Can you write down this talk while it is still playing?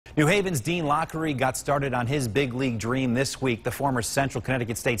New Haven's Dean Lockery got started on his big league dream this week. The former Central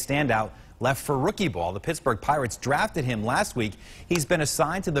Connecticut State standout left for rookie ball. The Pittsburgh Pirates drafted him last week. He's been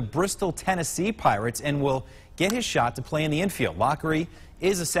assigned to the Bristol, Tennessee Pirates and will get his shot to play in the infield. Lockery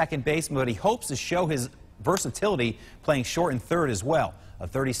is a second baseman, but he hopes to show his versatility playing short and third as well. A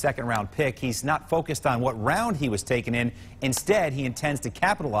 32nd round pick, he's not focused on what round he was taken in. Instead, he intends to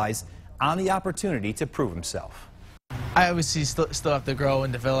capitalize on the opportunity to prove himself. I obviously still have to grow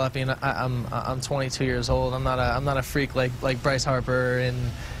and develop. I'm 22 years old. I'm not a freak like Bryce Harper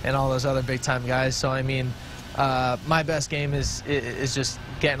and all those other big time guys. So I mean, my best game is just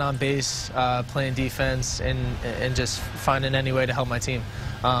getting on base, playing defense, and just finding any way to help my team.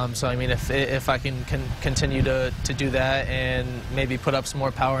 So I mean, if I can continue to do that and maybe put up some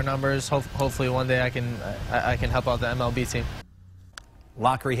more power numbers, hopefully one day I can help out the MLB team.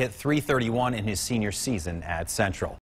 Lockery hit .331 in his senior season at Central.